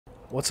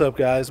What's up,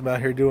 guys? I'm out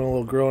here doing a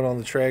little grilling on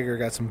the Traeger.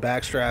 Got some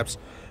back straps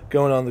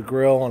going on the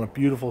grill on a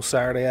beautiful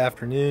Saturday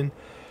afternoon,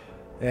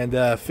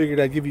 and figured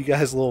I'd give you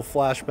guys a little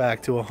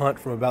flashback to a hunt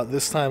from about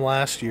this time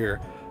last year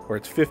where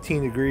it's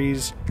 15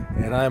 degrees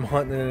and I'm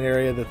hunting in an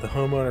area that the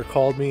homeowner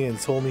called me and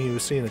told me he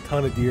was seeing a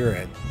ton of deer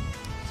in.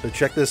 So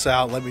check this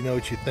out, let me know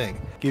what you think.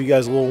 Give you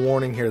guys a little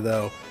warning here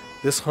though.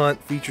 This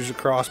hunt features a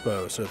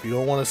crossbow, so if you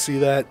don't want to see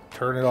that,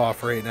 turn it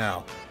off right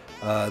now.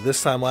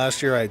 This time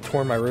last year I had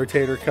torn my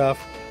rotator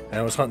cuff and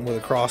I was hunting with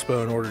a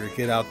crossbow in order to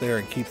get out there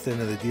and keep thin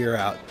of the deer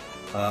out.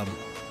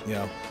 You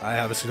know, I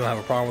obviously don't have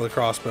a problem with a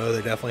crossbow.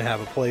 They definitely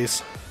have a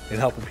place in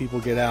helping people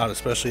get out,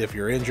 especially if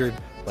you're injured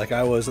like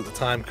I was at the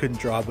time, couldn't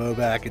draw a bow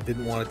back and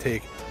didn't want to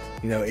take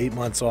 8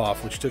 months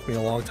off, which took me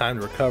a long time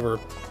to recover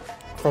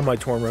from my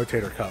torn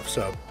rotator cuff.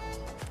 So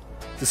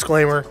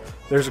disclaimer,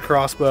 there's a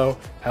crossbow.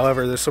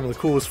 However, there's some of the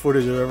coolest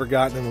footage I've ever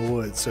gotten in the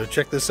woods. So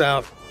check this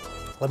out.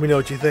 Let me know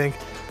what you think.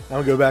 I'm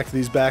gonna go back to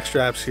these back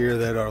straps here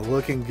that are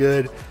looking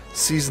good,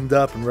 seasoned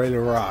up and ready to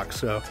rock.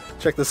 So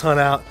check this hunt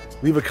out.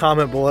 Leave a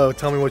comment below.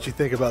 Tell me what you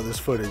think about this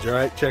footage. All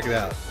right, check it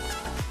out.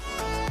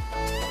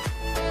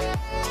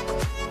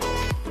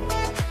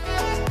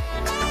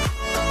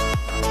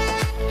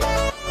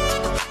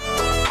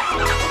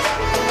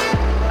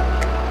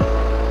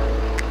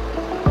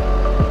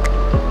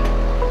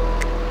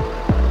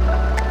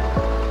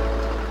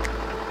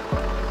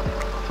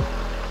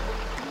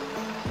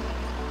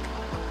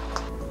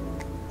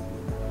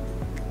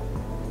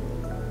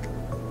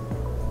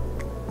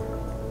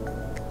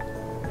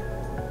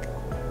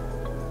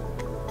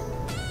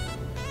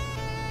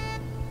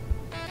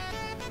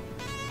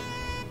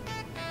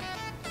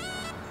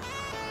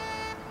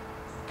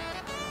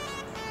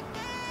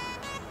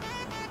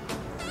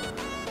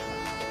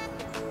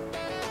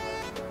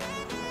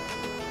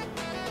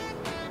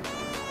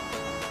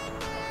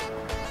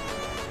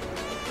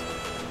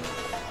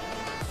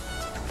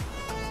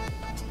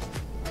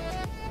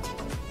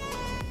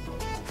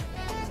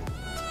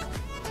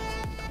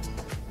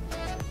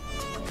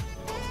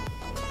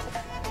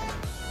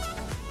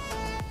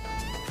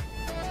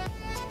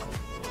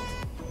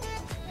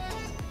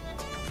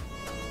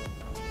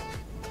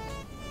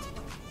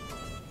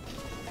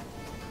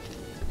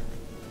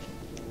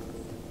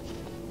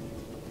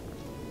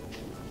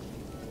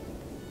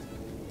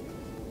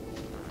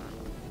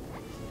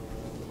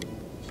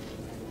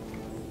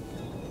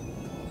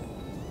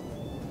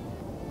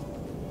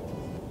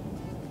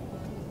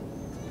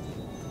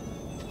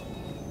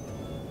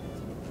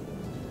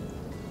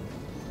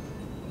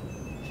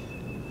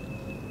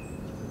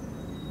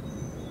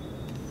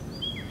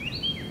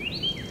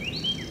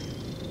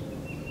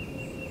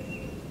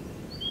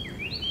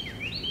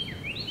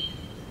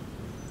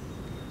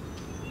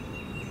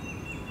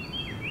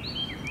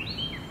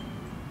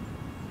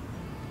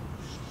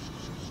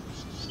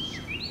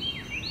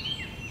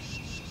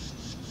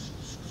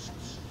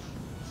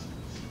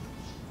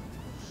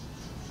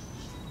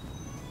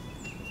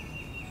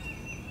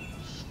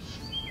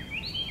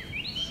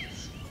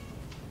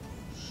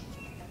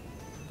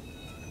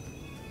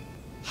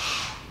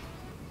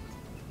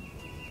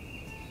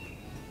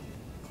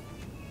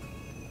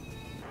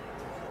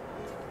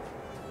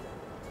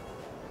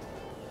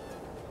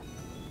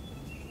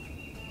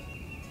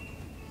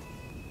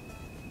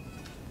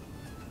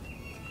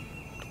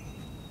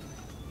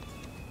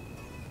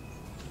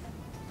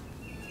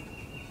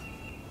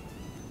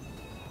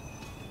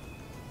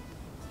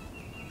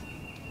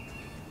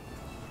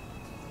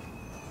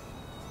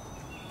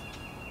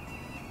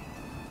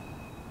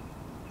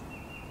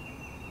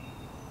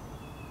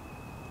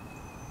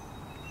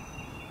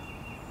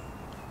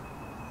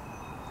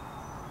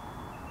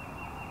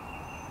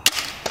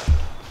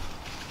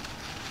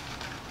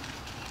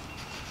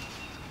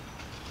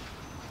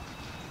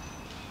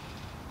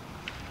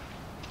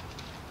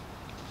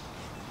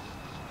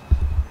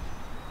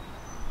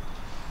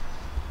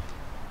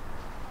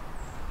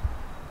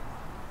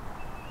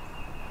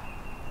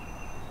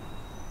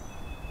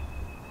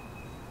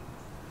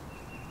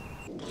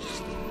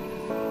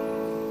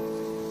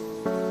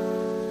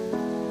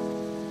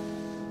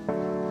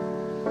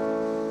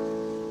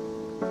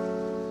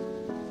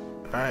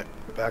 Alright,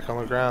 back on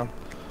the ground.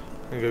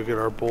 I'm gonna go get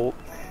our bolt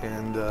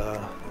and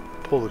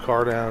pull the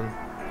car down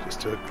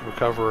just to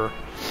recover.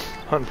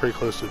 Hunting pretty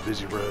close to a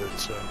busy road,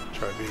 so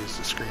try to be as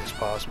discreet as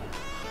possible.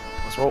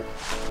 Let's roll.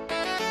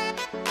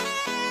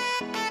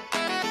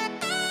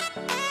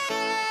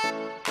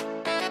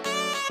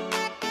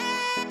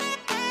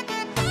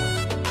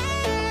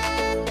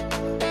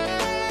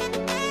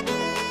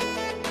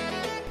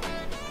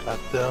 Got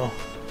though.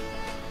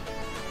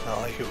 Not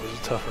like it was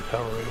a tough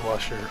recovery.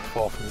 Watch her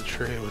fall from the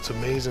tree. What's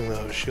amazing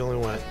though is she only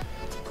went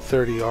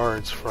 30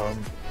 yards from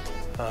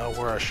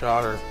where I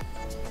shot her,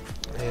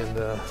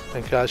 and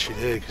thank God she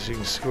did, because you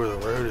can see where the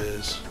road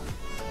is.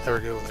 Never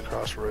go with the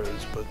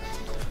crossroads, but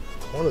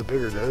one of the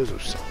bigger does. I'm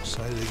so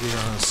excited to get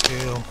on a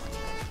scale.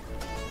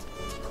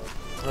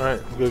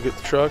 Alright, we'll go get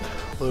the truck,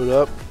 load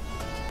up,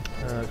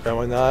 grab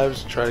my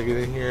knives, try to get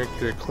in here,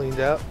 get her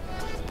cleaned out,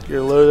 get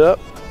her loaded up,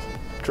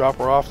 drop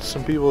her off to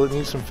some people that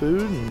need some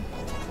food, and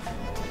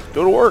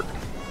go to work.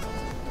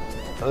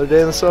 Another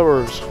day in the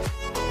suburbs.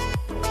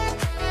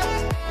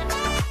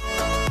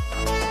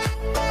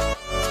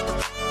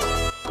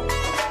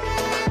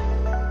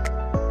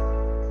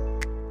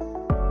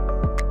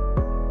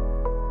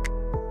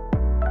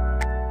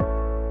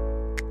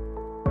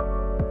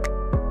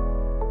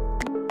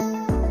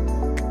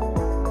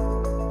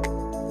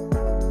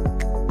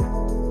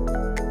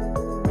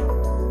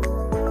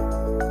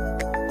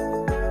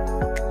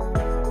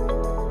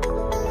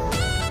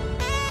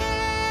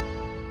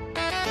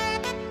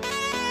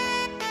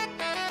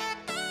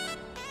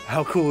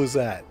 How cool is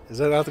that? Is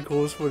that not the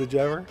coolest footage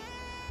ever?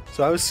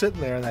 So I was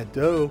sitting there and that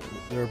doe,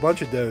 there were a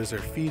bunch of does, they're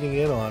feeding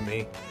in on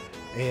me,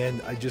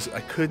 and I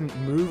couldn't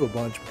move a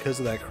bunch because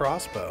of that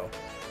crossbow.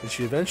 And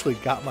she eventually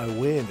got my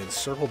wind and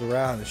circled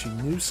around, and she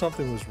knew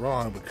something was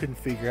wrong but couldn't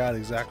figure out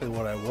exactly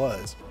what I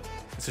was.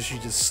 And so she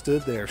just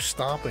stood there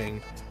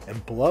stomping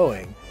and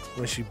blowing.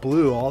 When she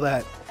blew, all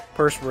that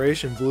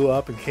perspiration blew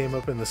up and came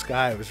up in the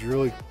sky. It was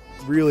really,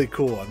 really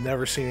cool. I've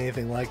never seen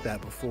anything like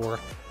that before.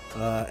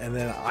 And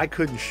then I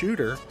couldn't shoot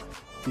her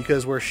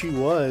because where she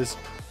was,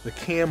 the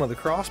cam of the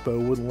crossbow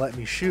wouldn't let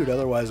me shoot.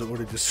 Otherwise, it would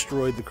have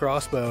destroyed the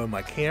crossbow and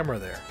my camera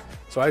there.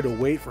 So I had to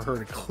wait for her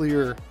to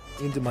clear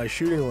into my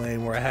shooting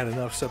lane where I had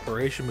enough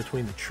separation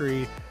between the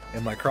tree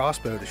and my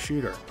crossbow to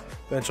shoot her.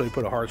 Eventually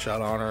put a hard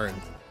shot on her,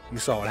 and you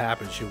saw what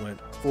happened. She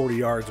went 40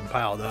 yards and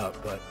piled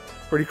up. But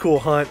pretty cool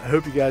hunt. I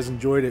hope you guys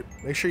enjoyed it.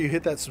 Make sure you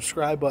hit that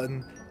subscribe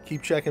button.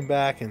 Keep checking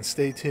back and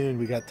stay tuned.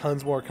 We got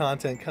tons more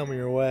content coming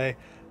your way.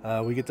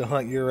 We get to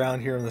hunt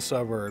year-round here in the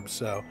suburbs,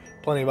 so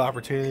plenty of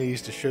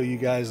opportunities to show you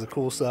guys the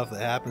cool stuff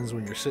that happens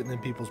when you're sitting in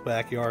people's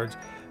backyards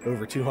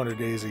over 200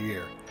 days a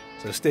year.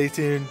 So stay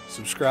tuned,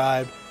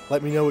 subscribe,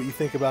 let me know what you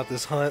think about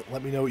this hunt,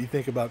 let me know what you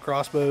think about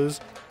crossbows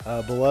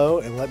below,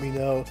 and let me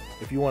know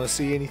if you want to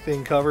see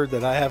anything covered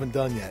that I haven't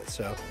done yet.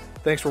 So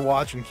thanks for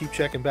watching, keep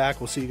checking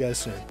back, we'll see you guys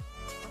soon.